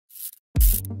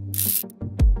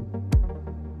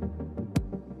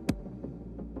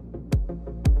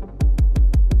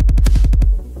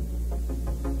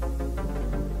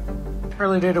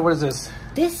Early data, what is this?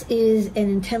 This is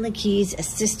an IntelliKeys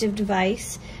assistive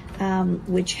device,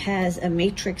 which has a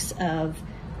matrix of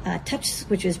touch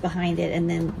switches behind it, and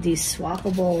then these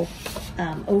swappable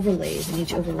overlays, and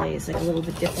each overlay is like a little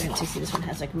bit different. So you see this one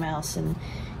has like mouse and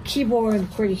keyboard,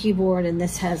 QWERTY keyboard, and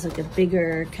this has like a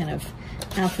bigger kind of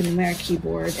alphanumeric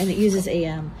keyboard, and it uses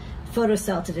a photo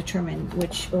cell to determine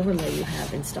which overlay you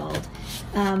have installed.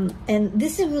 And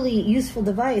this is a really useful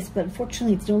device, but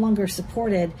unfortunately it's no longer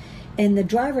supported, and the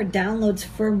driver downloads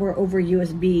firmware over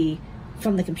USB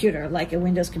from the computer, like a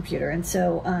Windows computer. And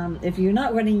so if you're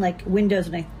not running like Windows,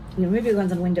 and maybe it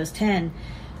runs on Windows 10,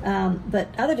 but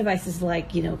other devices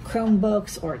like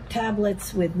Chromebooks or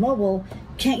tablets with mobile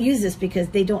can't use this because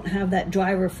they don't have that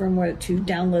driver firmware to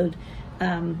download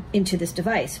into this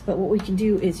device. But what we can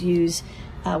do is use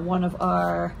one of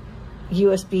our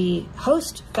USB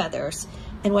host feathers,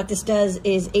 and what this does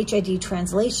is HID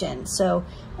translation. So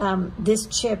this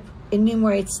chip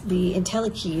enumerates the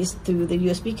IntelliKeys through the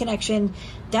USB connection,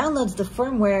 downloads the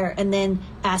firmware, and then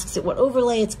asks it what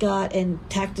overlay it's got, and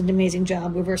Tact did an amazing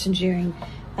job reverse engineering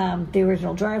the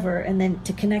original driver. And then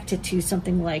to connect it to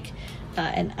something like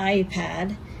an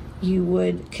iPad, you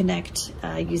would connect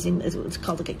using what's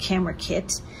called like a camera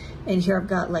kit. And here I've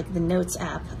got like the Notes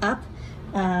app up.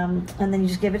 And then you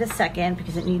just give it a second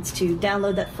because it needs to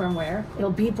download that firmware.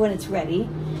 It'll beep when it's ready,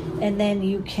 and then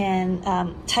you can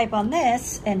type on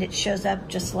this and it shows up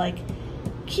just like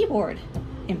keyboard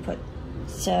input.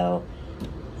 So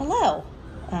hello,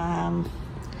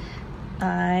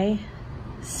 I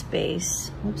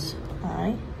space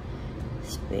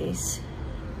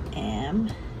am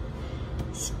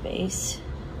space.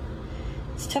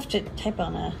 It's tough to type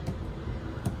on a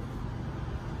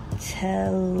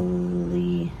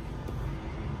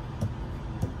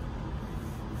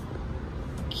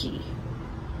key.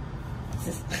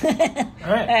 All right.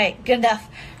 All right, good enough.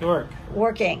 Good work.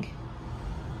 Working.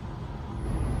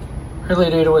 Early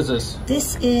data, what is this?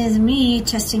 This is me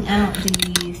testing out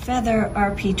the Feather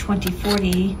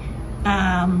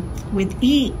RP2040 with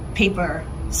e-paper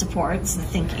support. It's the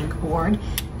Think Ink board.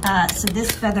 So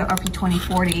this Feather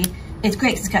RP2040, it's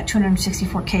great because it's got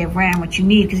 264K of RAM, which you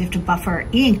need because you have to buffer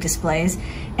e-ink displays.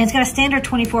 And it's got a standard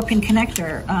 24-pin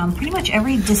connector. Pretty much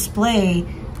every display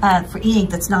for e-ink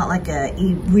that's not like a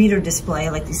e-reader display,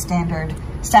 like these standard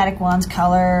static ones,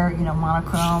 color,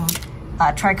 monochrome,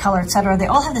 tricolor, etc., they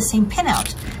all have the same pin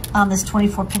out on this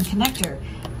 24-pin connector,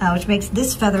 which makes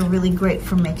this Feather really great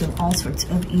for making all sorts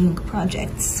of e-ink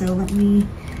projects. So let me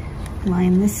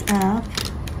line this up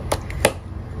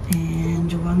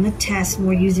and run the test.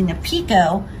 We're using a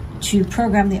Pico to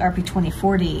program the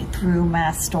RP2040 through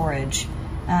mass storage.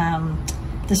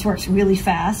 This works really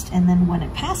fast, and then when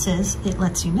it passes, it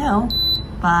lets you know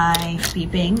by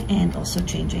beeping and also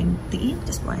changing the e-ink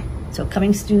display. So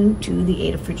coming soon to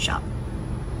the Adafruit shop.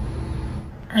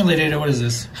 Early data, what is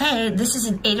this? Hey, this is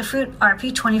an Adafruit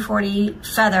RP2040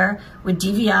 Feather with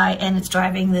DVI, and it's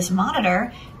driving this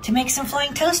monitor to make some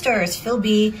flying toasters. Phil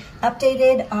B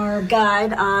updated our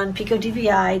guide on Pico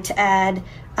DVI to add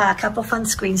a couple fun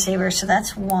screensavers, so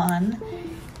that's one.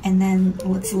 And then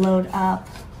let's load up.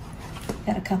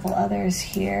 Got a couple others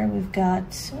here. We've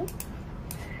got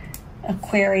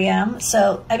aquarium.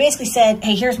 So I basically said,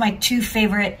 hey, here's my two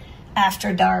favorite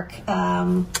after dark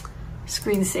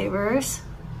screensavers.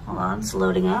 Hold on, it's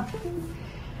loading up. And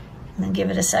then give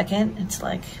it a second. It's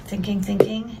like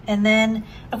thinking. And then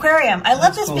aquarium. I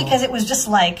love this cool because it was just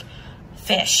like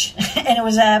fish. And it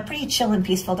was pretty chill and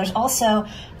peaceful. There's also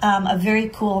a very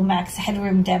cool Max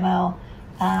Headroom demo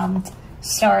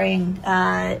starring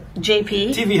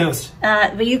JP. TV host.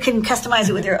 But you can customize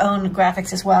it with your own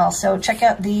graphics as well. So check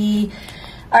out the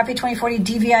RP2040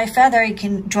 DVI Feather. You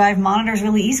can drive monitors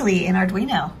really easily in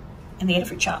Arduino in the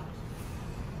Adafruit shop.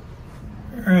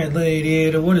 All right, Lady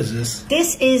Ada, what is this?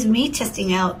 This is me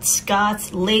testing out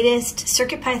Scott's latest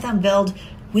CircuitPython build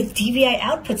with DVI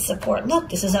output support. Look,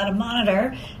 this is on a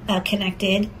monitor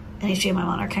connected, an HDMI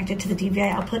monitor connected to the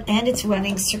DVI output, and it's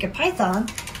running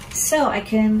CircuitPython. So I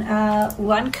can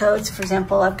run codes. For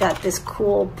example, I've got this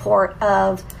cool port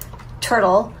of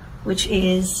Turtle, which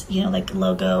is, like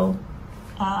logo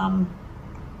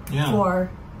for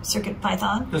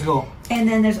CircuitPython. That's cool. And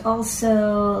then there's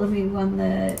also, let me run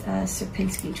the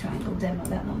Sierpinski triangle demo.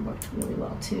 That one worked really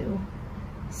well too.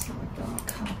 Select all,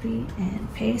 copy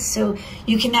and paste. So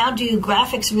you can now do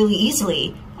graphics really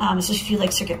easily, especially if you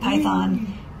like CircuitPython,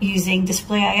 using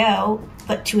Display I/O,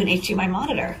 but to an HDMI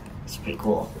monitor. It's pretty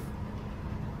cool.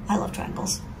 I love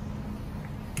triangles.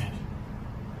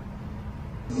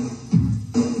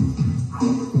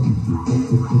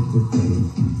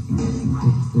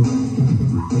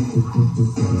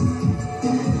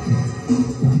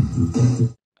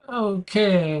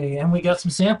 Okay, and we got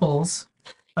some samples.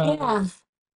 Yeah.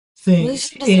 Things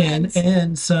These in designs.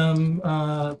 and some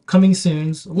coming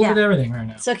soons. A little bit of everything right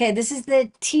now. So okay, this is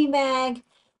the T mag.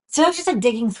 So I was just like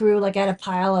digging through, like I had a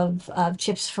pile of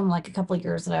chips from like a couple of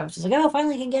years that I was just like, oh,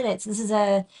 finally can get it. So this is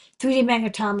a 3D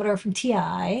magnetometer from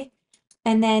TI.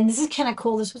 And then this is kind of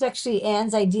cool. This was actually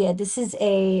Anne's idea. This is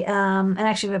a and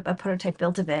actually a prototype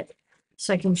built of it,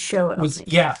 so I can show it. Was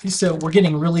yeah. So we're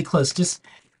getting really close. Just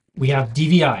we have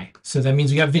DVI, so that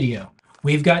means we got video.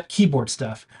 We've got keyboard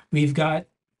stuff. We've got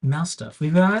mouse stuff.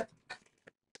 We've got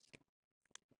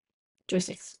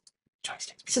joysticks.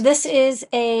 joysticks. So this is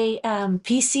a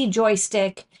PC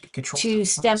joystick Control to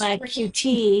Stemma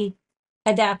QT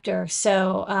adapter.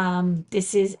 So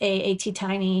this is a AT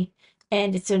Tiny,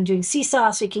 and it's doing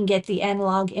seesaw, so you can get the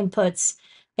analog inputs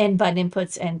and button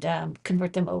inputs and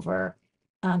convert them over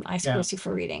I2C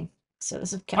for reading. So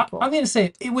this is kind of cool. I'm going to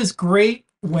say it was great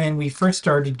when we first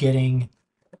started getting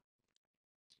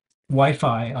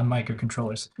Wi-Fi on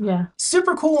microcontrollers. Yeah.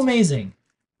 Super cool, amazing.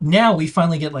 Now we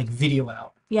finally get like video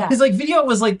out. Yeah. Because like video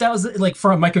was like that was like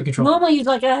for a microcontroller. Normally you'd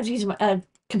like have to use a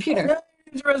computer.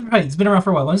 It's been around for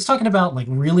a while. I was talking about like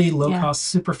really low cost,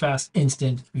 super fast,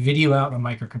 instant video out on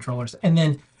microcontrollers, and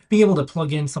then being able to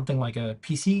plug in something like a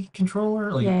PC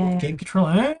controller, like a game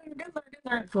controller. Get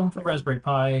there. Cool. For Raspberry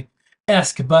Pi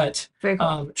esque, but very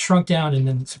cool. Shrunk down and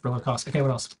then super low cost. Okay,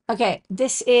 what else? Okay,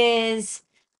 this is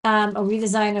a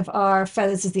redesign of our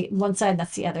feathers. Is the one side,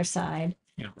 that's the other side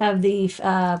of the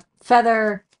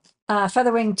Featherwing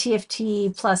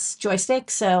TFT plus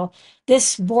joystick. So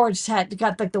this board just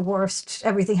got like the worst.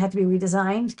 Everything had to be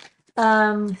redesigned.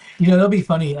 That'll be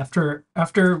funny after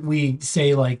we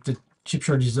say like the chip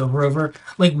shortage is over.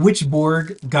 Like which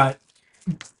board got?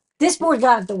 This board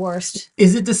got it the worst.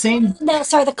 Is it the same? No,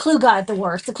 sorry, the Clue got it the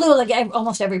worst. The Clue, like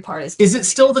almost every part is. Is it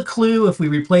still the Clue if we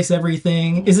replace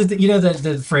everything? Is it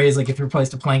the phrase like if you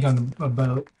replaced a plank on a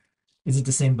boat? Is it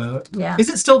the same boat? Yeah. Is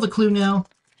it still the Clue now?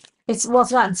 It's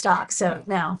not in stock, so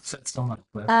no. So it's still not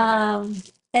the Clue.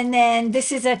 And then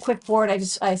this is a quick board I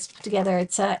put together.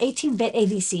 It's a 18-bit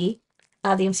ADC, the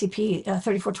MCP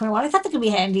 3421. I thought that could be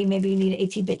handy. Maybe you need an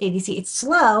 18-bit ADC. It's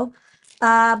slow,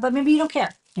 but maybe you don't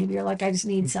care. Maybe you're like, I just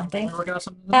need something.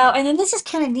 And then this is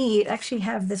kind of neat. I actually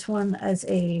have this one as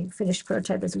a finished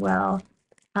prototype as well.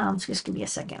 So just give me a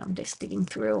second. I'm just digging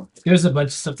through. There's a bunch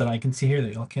of stuff that I can see here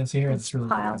that y'all can't see here. It's really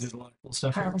piles, there's a lot of cool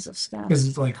stuff piles of stuff. Because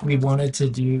it's like we wanted to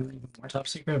do more top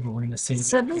secret, but we're gonna save.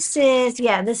 So this is the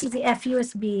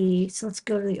FUSB. So let's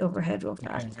go to the overhead real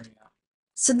fast. Okay,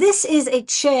 so this is a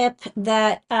chip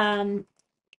that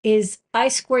is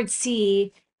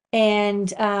I2C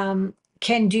and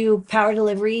can do power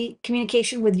delivery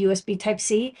communication with USB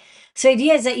Type-C. So the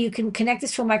idea is that you can connect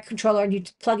this to a microcontroller and you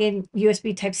plug in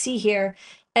USB Type-C here,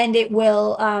 and it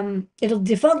will it'll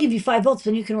default give you 5 volts,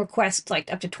 but you can request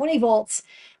like up to 20 volts,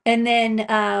 and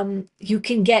then you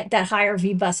can get that higher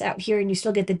V bus out here, and you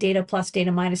still get the data plus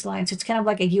data minus line. So it's kind of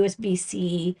like a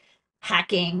USB-C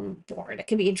hacking board. It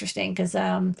could be interesting because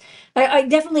I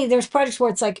definitely, there's projects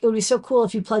where it's like it would be so cool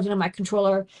if you plugged in a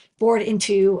microcontroller board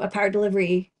into a power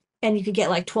delivery and you could get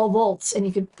like 12 volts and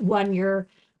you could run your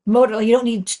motor. You don't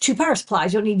need 2 power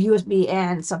supplies. You don't need USB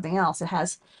and something else. It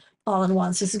has all in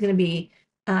one. So this is going to be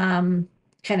kind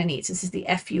of neat. So this is the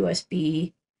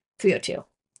FUSB 302.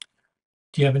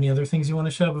 Do you have any other things you want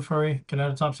to show before we get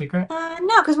out of top secret?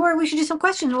 No, because we should do some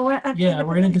questions. We're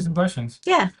going to do some questions.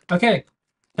 Yeah. Okay.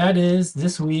 That is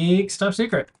this week's top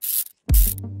secret.